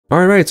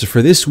Alright, so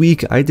for this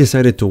week, I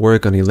decided to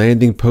work on a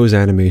landing pose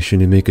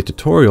animation and make a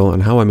tutorial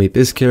on how I made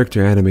this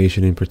character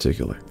animation in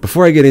particular.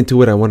 Before I get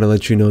into it, I want to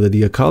let you know that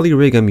the Akali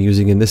rig I'm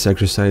using in this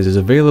exercise is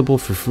available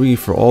for free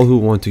for all who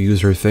want to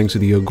use her thanks to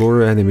the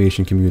Agora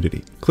animation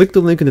community. Click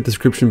the link in the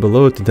description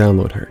below to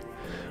download her.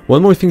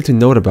 One more thing to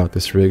note about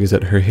this rig is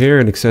that her hair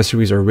and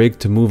accessories are rigged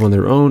to move on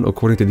their own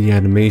according to the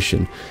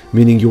animation,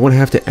 meaning you won't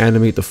have to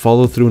animate the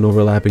follow through and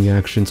overlapping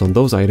actions on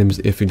those items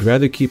if you'd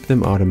rather keep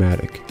them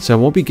automatic. So I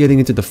won't be getting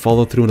into the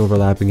follow through and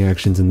overlapping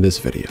actions in this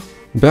video.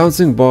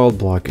 Bouncing ball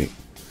blocking.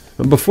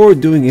 Before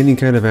doing any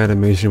kind of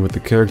animation with the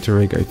character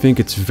rig, I think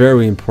it's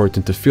very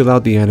important to feel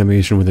out the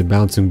animation with a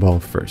bouncing ball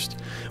first.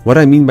 What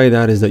I mean by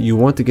that is that you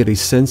want to get a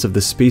sense of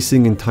the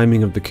spacing and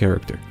timing of the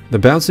character. The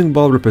bouncing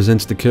ball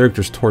represents the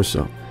character's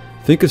torso.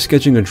 Think of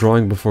sketching a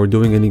drawing before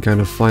doing any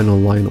kind of final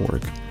line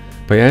work.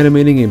 By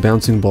animating a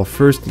bouncing ball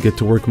first, you get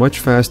to work much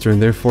faster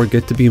and therefore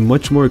get to be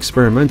much more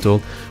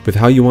experimental with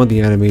how you want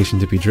the animation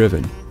to be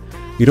driven.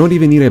 You don't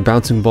even need a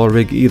bouncing ball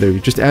rig either, you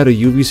just add a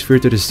UV sphere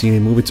to the scene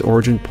and move its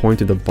origin point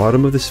to the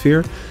bottom of the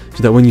sphere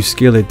so that when you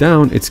scale it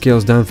down, it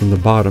scales down from the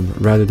bottom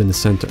rather than the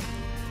center.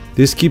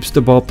 This keeps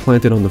the ball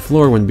planted on the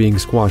floor when being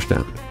squashed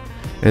down.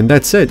 And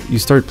that's it, you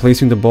start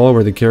placing the ball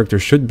where the character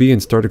should be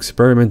and start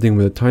experimenting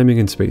with the timing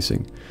and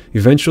spacing.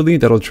 Eventually,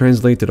 that'll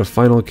translate to the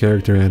final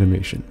character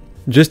animation.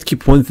 Just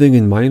keep one thing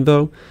in mind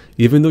though,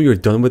 even though you're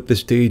done with this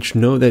stage,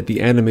 know that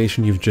the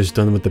animation you've just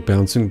done with the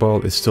bouncing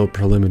ball is still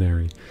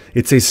preliminary.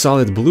 It's a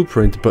solid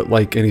blueprint, but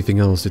like anything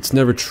else, it's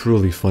never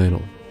truly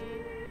final.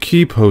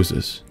 Key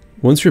poses.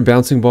 Once your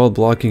bouncing ball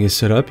blocking is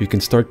set up, you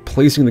can start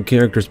placing the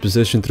character's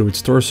position through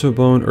its torso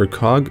bone or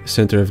cog,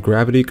 center of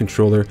gravity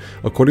controller,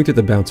 according to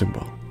the bouncing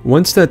ball.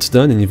 Once that's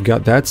done and you've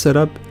got that set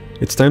up,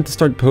 it's time to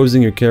start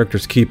posing your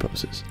character's key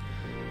poses.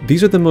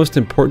 These are the most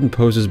important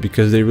poses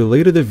because they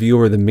relay to the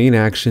viewer the main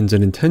actions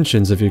and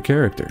intentions of your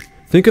character.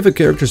 Think of a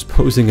character's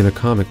posing in a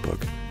comic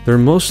book. They're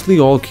mostly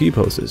all key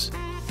poses.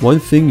 One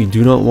thing you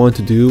do not want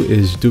to do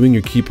is doing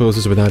your key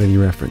poses without any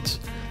reference.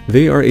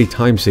 They are a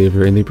time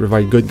saver and they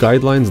provide good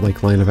guidelines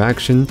like line of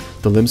action,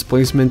 the limbs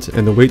placement,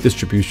 and the weight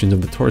distribution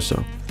of the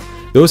torso.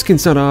 Those can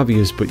sound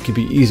obvious but can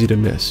be easy to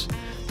miss.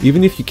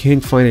 Even if you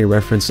can't find a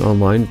reference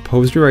online,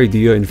 pose your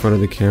idea in front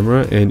of the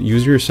camera and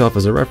use yourself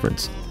as a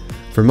reference.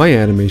 For my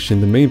animation,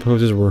 the main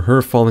poses were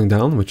her falling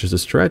down, which is a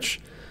stretch,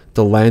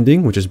 the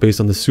landing, which is based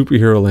on the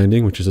superhero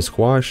landing, which is a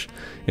squash,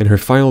 and her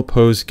final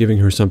pose giving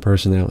her some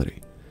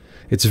personality.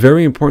 It's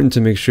very important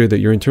to make sure that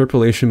your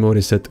interpolation mode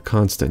is set to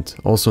constant,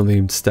 also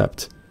named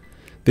stepped.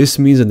 This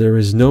means that there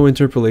is no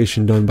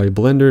interpolation done by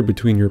Blender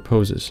between your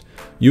poses.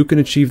 You can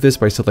achieve this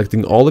by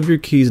selecting all of your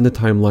keys in the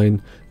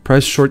timeline,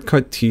 press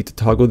shortcut T to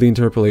toggle the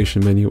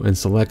interpolation menu, and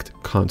select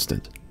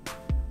constant.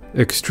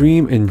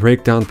 Extreme and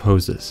breakdown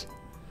poses.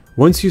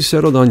 Once you've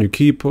settled on your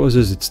key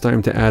poses, it's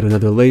time to add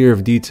another layer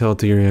of detail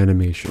to your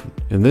animation.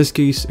 In this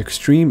case,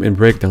 extreme and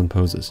breakdown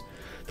poses.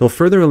 They'll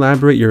further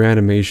elaborate your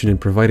animation and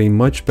provide a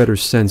much better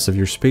sense of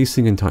your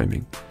spacing and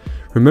timing.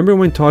 Remember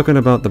when talking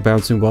about the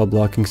bouncing ball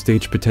blocking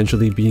stage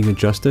potentially being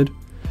adjusted?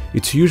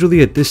 It's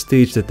usually at this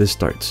stage that this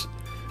starts.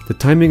 The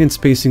timing and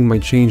spacing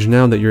might change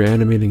now that you're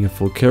animating a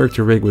full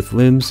character rig with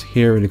limbs,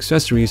 hair, and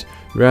accessories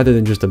rather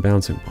than just a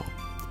bouncing ball.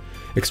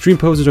 Extreme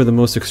poses are the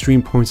most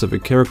extreme points of a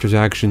character's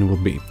action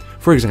will be.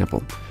 For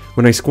example,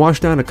 when I squash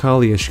down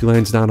Akali as she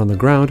lands down on the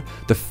ground,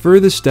 the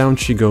furthest down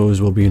she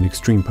goes will be an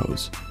extreme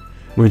pose.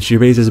 When she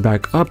raises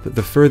back up,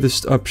 the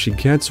furthest up she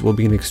gets will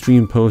be an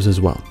extreme pose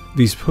as well.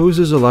 These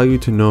poses allow you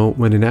to know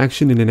when an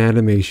action in an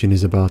animation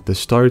is about to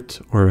start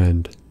or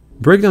end.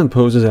 Breakdown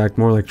poses act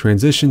more like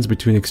transitions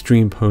between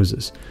extreme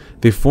poses.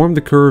 They form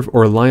the curve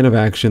or line of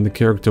action the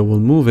character will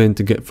move in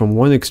to get from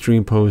one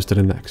extreme pose to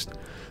the next.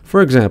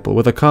 For example,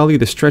 with Akali,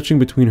 the stretching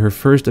between her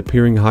first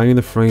appearing high in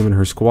the frame and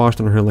her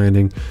squashed on her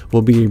landing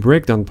will be a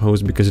breakdown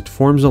pose because it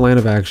forms a line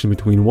of action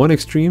between one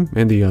extreme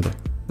and the other.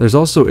 There's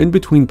also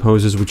in-between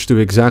poses which do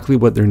exactly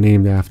what they're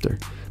named after.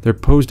 They're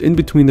posed in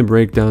between the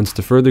breakdowns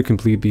to further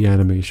complete the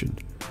animation.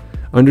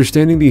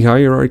 Understanding the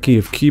hierarchy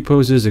of key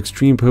poses,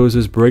 extreme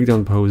poses,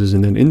 breakdown poses,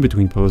 and then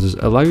in-between poses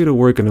allow you to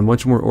work in a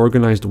much more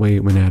organized way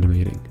when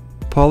animating.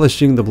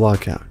 Polishing the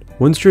blockout.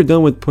 Once you're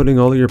done with putting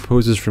all of your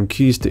poses from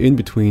keys to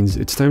in-betweens,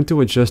 it's time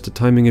to adjust the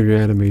timing of your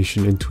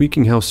animation and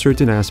tweaking how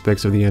certain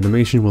aspects of the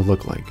animation will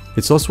look like.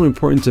 It's also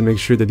important to make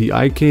sure that the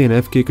IK and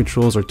FK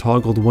controls are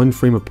toggled one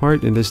frame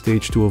apart in this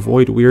stage to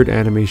avoid weird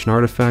animation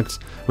artifacts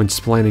when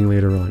splining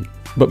later on.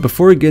 But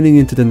before getting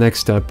into the next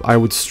step, I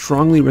would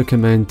strongly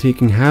recommend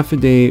taking half a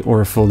day or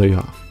a full day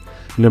off.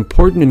 An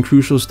important and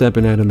crucial step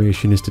in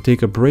animation is to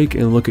take a break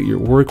and look at your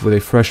work with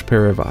a fresh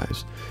pair of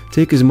eyes.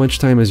 Take as much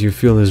time as you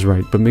feel is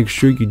right, but make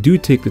sure you do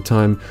take the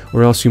time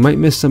or else you might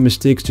miss some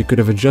mistakes you could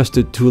have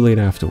adjusted too late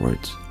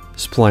afterwards.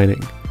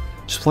 Splining.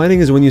 Splining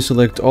is when you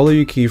select all of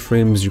your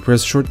keyframes, you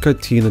press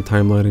shortcut T in the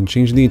timeline and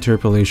change the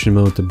interpolation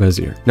mode to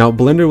Bezier. Now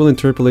Blender will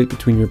interpolate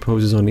between your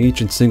poses on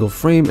each and single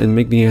frame and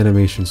make the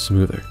animation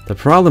smoother. The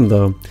problem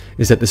though,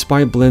 is that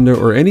despite Blender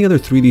or any other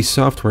 3D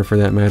software for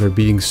that matter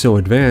being so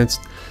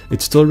advanced,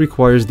 it still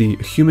requires the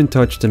human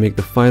touch to make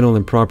the final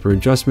and proper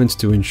adjustments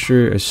to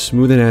ensure as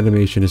smooth an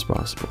animation as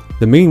possible.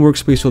 The main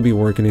workspace we'll be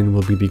working in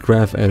will be the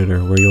graph editor,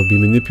 where you'll be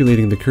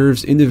manipulating the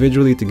curves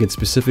individually to get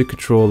specific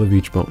control of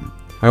each bone.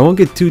 I won't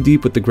get too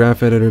deep with the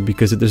graph editor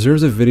because it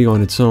deserves a video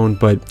on its own,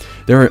 but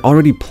there are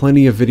already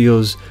plenty of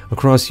videos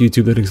across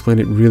YouTube that explain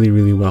it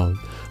really well.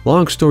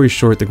 Long story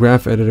short, the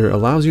graph editor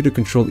allows you to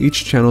control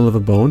each channel of a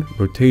bone,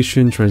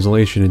 rotation,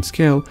 translation, and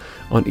scale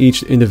on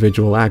each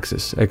individual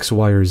axis, X,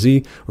 Y, or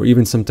Z, or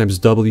even sometimes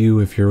W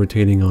if you're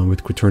rotating on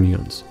with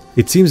quaternions.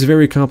 It seems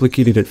very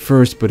complicated at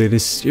first, but it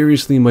is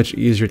seriously much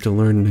easier to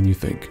learn than you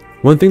think.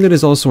 One thing that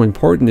is also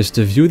important is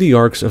to view the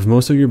arcs of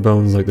most of your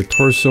bones like the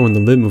torso and the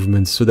lip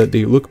movements so that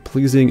they look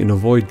pleasing and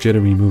avoid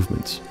jittery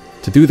movements.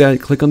 To do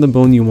that, click on the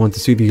bone you want to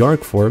see the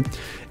arc for,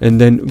 and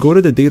then go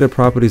to the data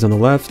properties on the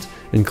left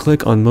and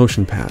click on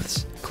motion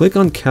paths. Click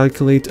on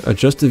calculate,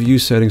 adjust the view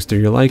settings to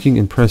your liking,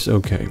 and press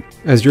OK.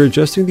 As you're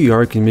adjusting the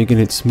arc and making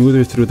it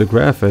smoother through the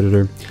graph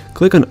editor,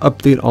 click on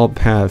update all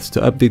paths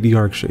to update the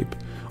arc shape,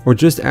 or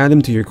just add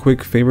them to your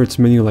quick favorites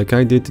menu like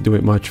I did to do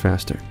it much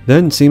faster.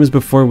 Then, same as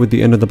before with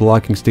the end of the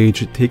blocking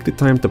stage, take the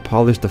time to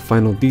polish the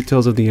final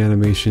details of the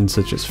animation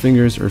such as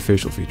fingers or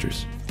facial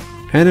features.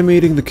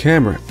 Animating the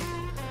camera.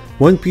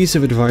 One piece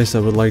of advice I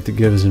would like to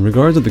give is in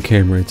regards to the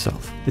camera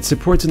itself. It's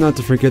important not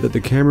to forget that the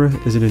camera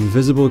is an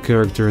invisible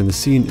character in the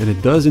scene and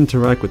it does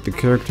interact with the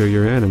character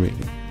you're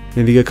animating.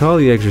 In the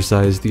Akali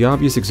exercise, the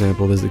obvious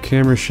example is the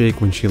camera shake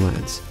when she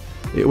lands.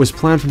 It was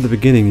planned from the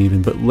beginning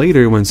even, but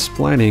later when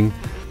splining,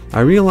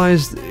 I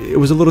realized it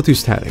was a little too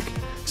static,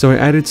 so I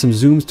added some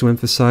zooms to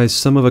emphasize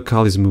some of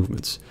Akali's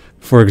movements.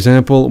 For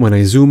example, when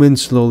I zoom in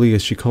slowly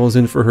as she calls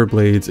in for her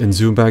blades and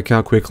zoom back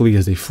out quickly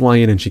as they fly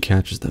in and she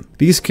catches them.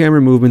 These camera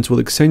movements will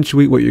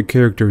accentuate what your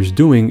character is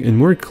doing and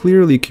more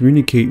clearly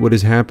communicate what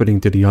is happening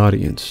to the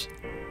audience.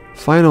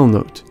 Final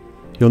note.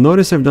 You'll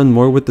notice I've done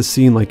more with the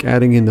scene, like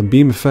adding in the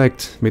beam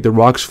effect, made the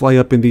rocks fly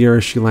up in the air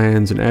as she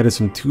lands, and added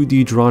some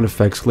 2D drawn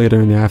effects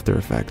later in the After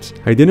Effects.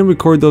 I didn't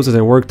record those as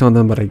I worked on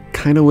them, but I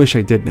kinda wish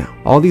I did now.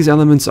 All these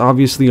elements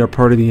obviously are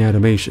part of the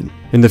animation.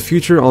 In the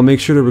future, I'll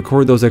make sure to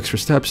record those extra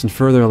steps and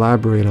further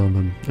elaborate on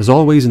them. As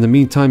always, in the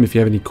meantime, if you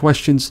have any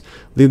questions,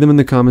 leave them in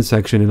the comment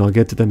section and I'll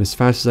get to them as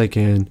fast as I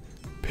can.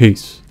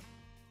 Peace.